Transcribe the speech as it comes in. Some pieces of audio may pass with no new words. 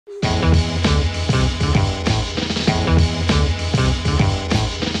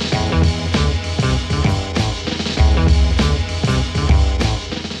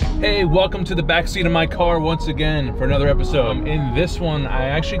Hey, welcome to the backseat of my car once again for another episode. In this one, I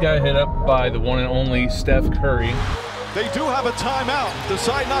actually got hit up by the one and only Steph Curry. They do have a timeout.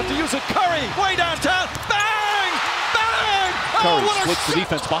 Decide not to use it. Curry, way downtown. Bang! Bang! Curry splits the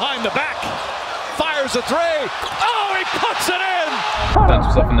defense behind the back. Fires a three. Oh, he puts it in! Done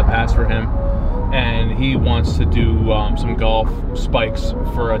some stuff in the past for him, and he wants to do some golf spikes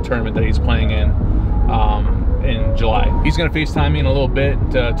for a tournament that he's playing in July. He's gonna FaceTime me in a little bit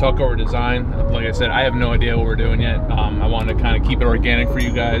to talk over design. Like I said, I have no idea what we're doing yet. I wanted to kind of keep it organic for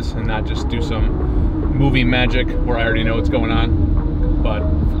you guys and not just do some movie magic where I already know what's going on, but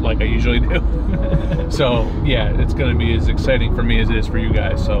like I usually do. So yeah, it's gonna be as exciting for me as it is for you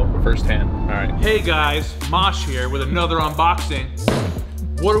guys, so firsthand. All right. Hey guys, Mache here with another unboxing.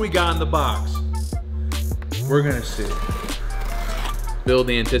 What do we got in the box? We're gonna see. Build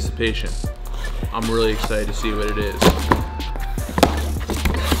the anticipation. I'm really excited to see what it is.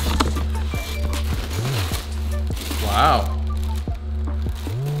 Wow.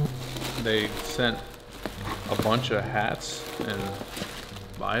 They sent a bunch of hats and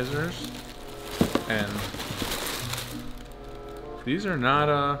visors, and these are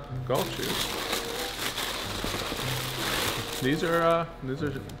not golf shoes. These are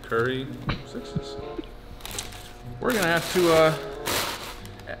Curry 6s. We're gonna have to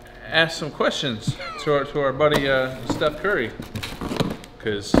ask some questions to our buddy Steph Curry,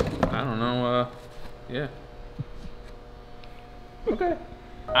 because I don't know. Yeah. Okay.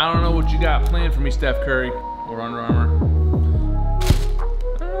 I don't know what you got planned for me, Steph Curry or Under Armour.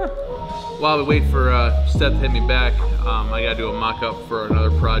 While we wait for Steph to hit me back, I gotta do a mock-up for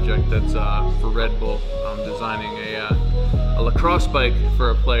another project that's for Red Bull. I'm designing a lacrosse bike for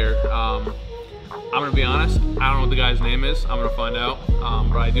a player. I'm gonna be honest, I don't know what the guy's name is. I'm gonna find out,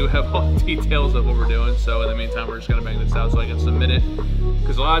 but I do have all the details of what we're doing. So in the meantime, we're just gonna bang this out so I can submit it.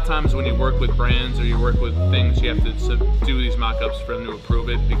 Because a lot of times when you work with brands or you work with things, you have to do these mock-ups for them to approve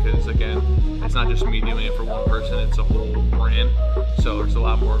it. Because again, it's not just me doing it for one person, it's a whole brand. So there's a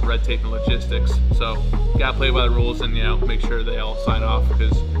lot more red tape and logistics. So you gotta play by the rules and, you know, make sure they all sign off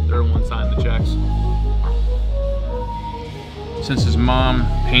because they're the ones signing the checks. Since his mom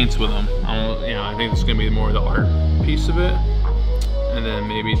paints with him, I think it's gonna be more of the art piece of it, and then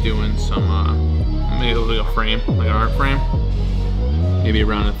maybe doing some, maybe like a frame, like an art frame, maybe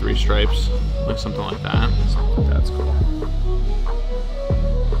around the 3 stripes, like something like that. So that's cool.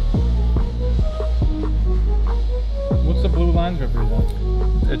 What's the blue lines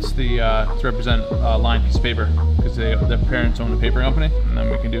represent? It's the to represent a lined piece of paper, because their parents own a paper company, and then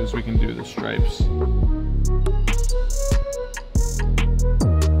we can do the stripes.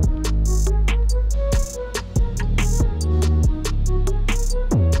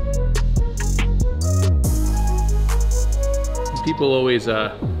 People always,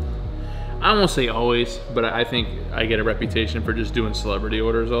 I won't say always, but I think I get a reputation for just doing celebrity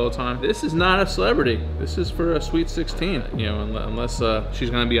orders all the time. This is not a celebrity. This is for a Sweet 16, you know, unless she's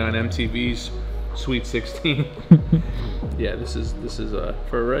gonna be on MTV's Sweet 16. Yeah, this is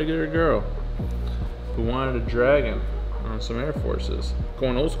for a regular girl who wanted a dragon on some Air Forces.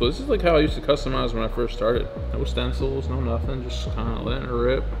 Going old school. This is like how I used to customize when I first started. No stencils, no nothing, just kind of letting her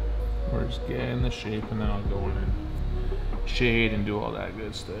rip. We're just getting the shape and then I'll go in and shade and do all that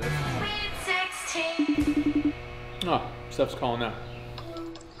good stuff. Oh, Steph's calling now.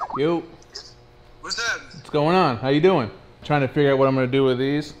 Yo. What's that? What's going on? How you doing? Trying to figure out what I'm gonna do with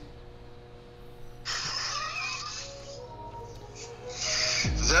these.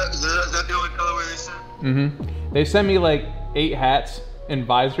 Is that the only colorway they sent? Mm-hmm. They sent me like 8 hats and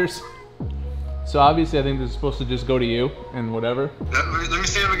visors. So obviously I think this is supposed to just go to you and whatever. Let me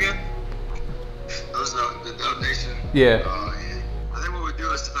see them again. Those are the donation. Yeah. Yeah. I think what we do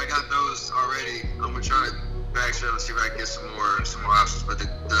is, I got those already. I'm gonna try to backtrack and see if I can get some more options. But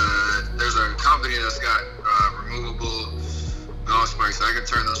there's a company that's got removable golf spikes. So I can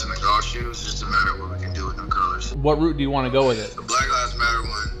turn those into golf shoes. It's just a matter of what we can do with them colors. What route do you want to go with it? The Black Lives Matter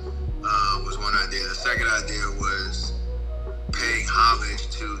one was one idea. The second idea was paying homage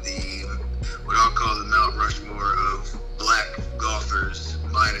to what I'll call the Mount Rushmore of black golfers,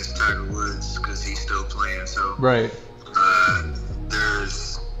 minus Tiger Woods, because he's still playing. So right.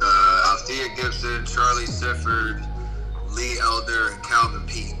 There's Althea Gibson, Charlie Sifford, Lee Elder, and Calvin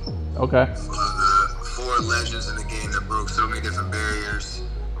Pete. Okay. The 4 legends in the game that broke so many different barriers,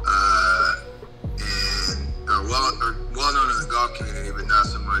 and are well known in the golf community, but not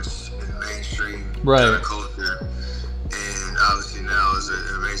so much in the mainstream kind of culture. And obviously now is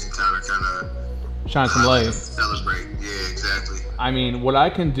an amazing time to kind of shine some light. Celebrate. Yeah, exactly. I mean, what I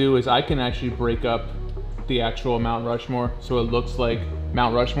can do is I can actually break up the actual Mount Rushmore so it looks like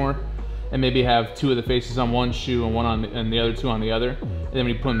Mount Rushmore, and maybe have 2 of the faces on one shoe and one on and the other 2 on the other. And then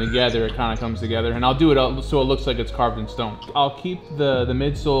when you put them together, it kind of comes together. And I'll do it so it looks like it's carved in stone. I'll keep the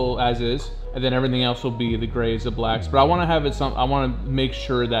midsole as is, and then everything else will be the grays, the blacks. But I want to have it I want to make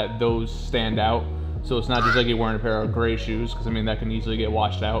sure that those stand out, so it's not just like you're wearing a pair of gray shoes, because I mean that can easily get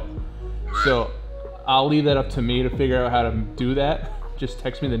washed out. So I'll leave that up to me to figure out how to do that. Just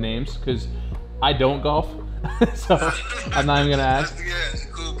text me the names, because I don't golf, so I'm not even gonna ask. Yeah, it's a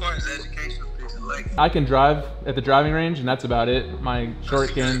cool part. It's an educational piece. I like it. I can drive at the driving range, and that's about it. My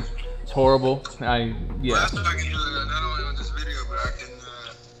short game is horrible. Well, that's what I can do. Not only on this video, but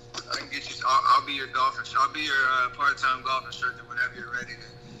I can get you. I'll be your golf. I'll be your part-time golf instructor whenever you're ready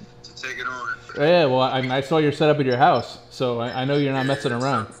to take it on. Yeah, well, I saw your setup at your house, so I know you're not messing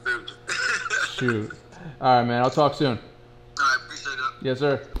around. Shoot. All right, man. I'll talk soon. All right, appreciate that. Yes,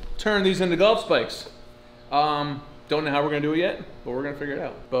 sir. Turn these into golf spikes. Don't know how we're gonna do it yet, but we're gonna figure it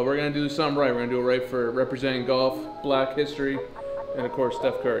out. But we're gonna do something right. We're gonna do it right for representing golf, Black history, and of course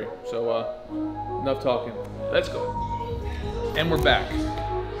Steph Curry. So enough talking. Let's go. And we're back.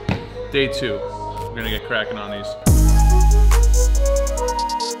 Day 2. We're gonna get cracking on these.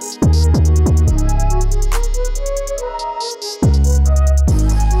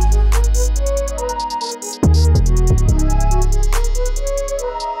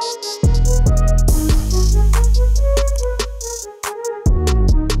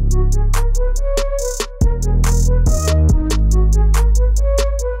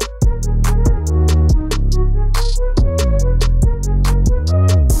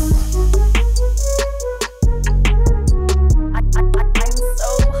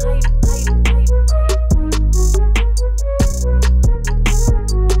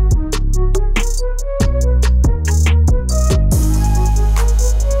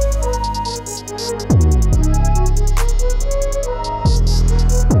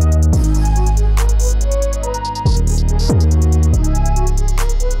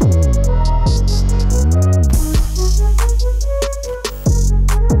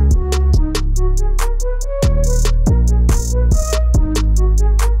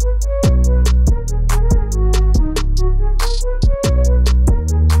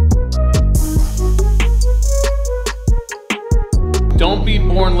 Don't be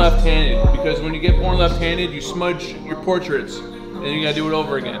born left-handed, because when you get born left-handed, you smudge your portraits, and you gotta do it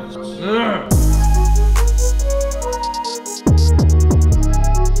over again. Ugh.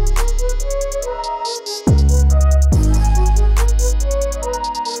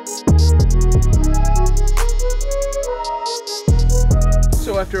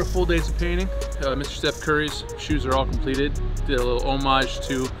 So after a full day's of painting, Mr. Steph Curry's shoes are all completed. Did a little homage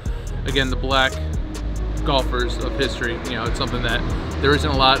to, again, the black golfers of history. You know, it's something that there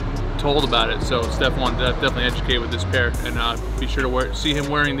isn't a lot told about it, so Steph wanted to definitely educate with this pair, and be sure to see him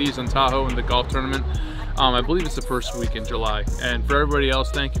wearing these in Tahoe in the golf tournament. I believe it's the first week in July. And for everybody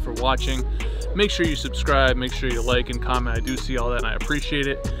else, thank you for watching. Make sure you subscribe, make sure you like and comment. I do see all that and I appreciate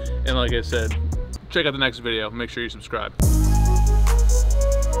it. And like I said, check out the next video, make sure you subscribe.